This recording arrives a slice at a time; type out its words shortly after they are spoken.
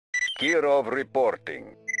Kirov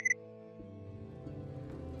reporting.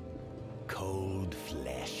 Cold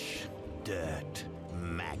flesh, dirt,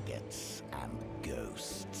 maggots, and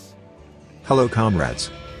ghosts. Hello comrades.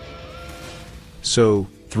 So,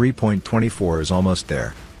 3.24 is almost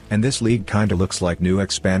there. And this league kinda looks like new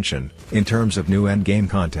expansion, in terms of new endgame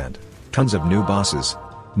content. Tons of new bosses.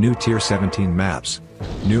 New tier 17 maps.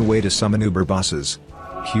 New way to summon uber bosses.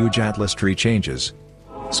 Huge Atlas tree changes.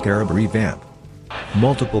 Scarab revamp.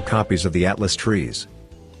 Multiple copies of the Atlas trees.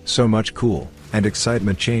 So much cool, and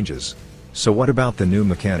excitement changes. So what about the new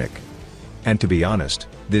mechanic? And to be honest,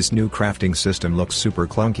 this new crafting system looks super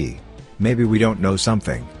clunky. Maybe we don't know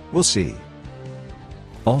something, we'll see.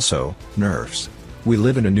 Also, nerfs. We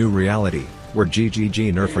live in a new reality, where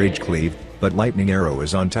GGG nerf Rage Cleave, but Lightning Arrow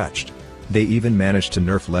is untouched. They even managed to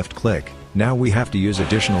nerf left click, now we have to use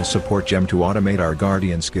additional support gem to automate our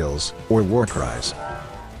Guardian skills, or War Cries.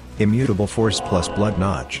 Immutable Force plus Blood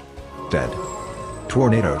Notch. Dead.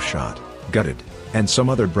 Tornado Shot, gutted, and some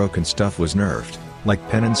other broken stuff was nerfed, like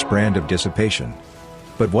Penance Brand of Dissipation.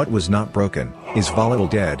 But what was not broken, is Volatile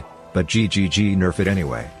Dead, but GGG nerf it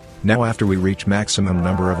anyway. Now after we reach maximum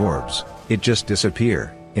number of orbs, it just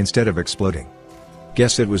disappear, instead of exploding.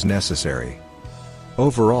 Guess it was necessary.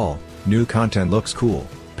 Overall, new content looks cool,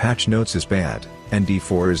 patch notes is bad, and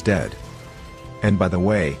D4 is dead. And by the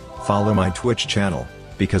way, follow my Twitch channel,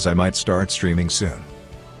 because I might start streaming soon.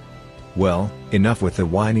 Well, enough with the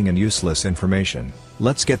whining and useless information,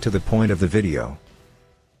 let's get to the point of the video.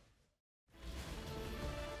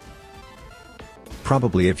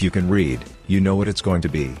 Probably if you can read, you know what it's going to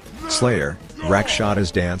be. Slayer,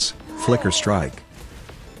 Rakiata'S Dance, Flicker Strike.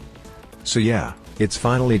 So yeah, it's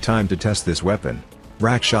finally time to test this weapon.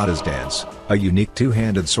 Rakiata'S Dance, a unique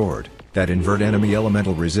two-handed sword, that invert enemy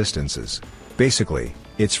elemental resistances. Basically,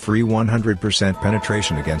 it's free 100%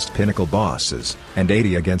 penetration against pinnacle bosses, and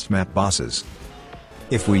 80 against map bosses.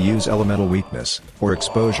 If we use elemental weakness, or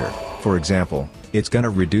exposure, for example, it's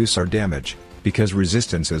gonna reduce our damage, because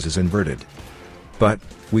resistances is inverted. But,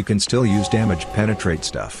 we can still use damage penetrate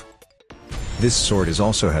stuff. This sword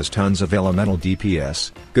also has tons of elemental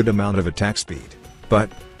DPS, good amount of attack speed,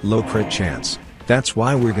 but, low crit chance, that's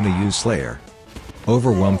why we're gonna use Slayer.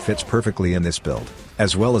 Overwhelm fits perfectly in this build,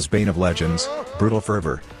 as well as Bane of Legends, Brutal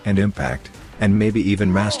Fervor, and Impact, and maybe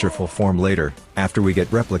even Masterful Form later, after we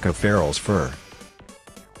get Replica Feral's Fur.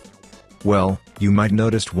 Well, you might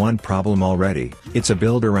noticed one problem already, it's a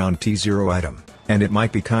build around T0 item, and it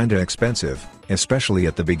might be kinda expensive, especially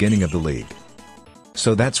at the beginning of the league.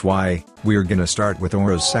 So that's why, we're gonna start with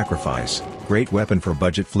Oro's Sacrifice, great weapon for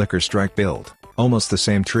budget Flicker Strike build, almost the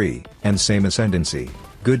same tree, and same ascendancy,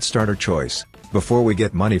 good starter choice, before we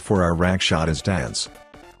get money for our Rakiata'S Dance.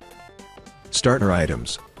 Starter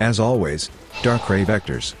items, as always, Dark Ray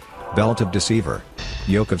Vectors, Belt of Deceiver,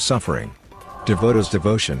 Yoke of Suffering, Devoto's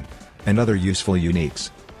Devotion, and other useful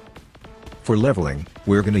uniques. For leveling,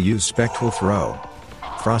 we're gonna use Spectral Throw,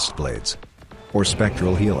 Frostblades, or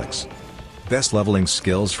Spectral Helix. Best leveling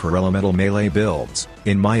skills for elemental melee builds,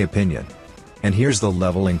 in my opinion. And here's the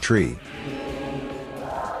leveling tree.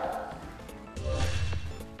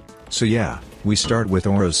 So yeah, we start with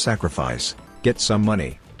Oro's Sacrifice, get some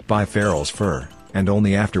money, buy Feral's Fur, and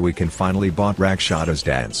only after we can finally bought Rakiata'S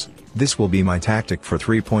Dance. This will be my tactic for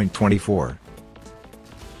 3.24.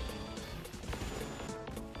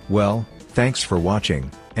 Well, thanks for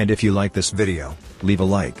watching, and if you like this video, leave a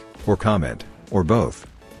like, or comment, or both.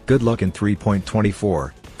 Good luck in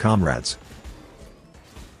 3.24, comrades.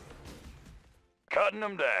 Cutting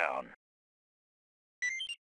them down.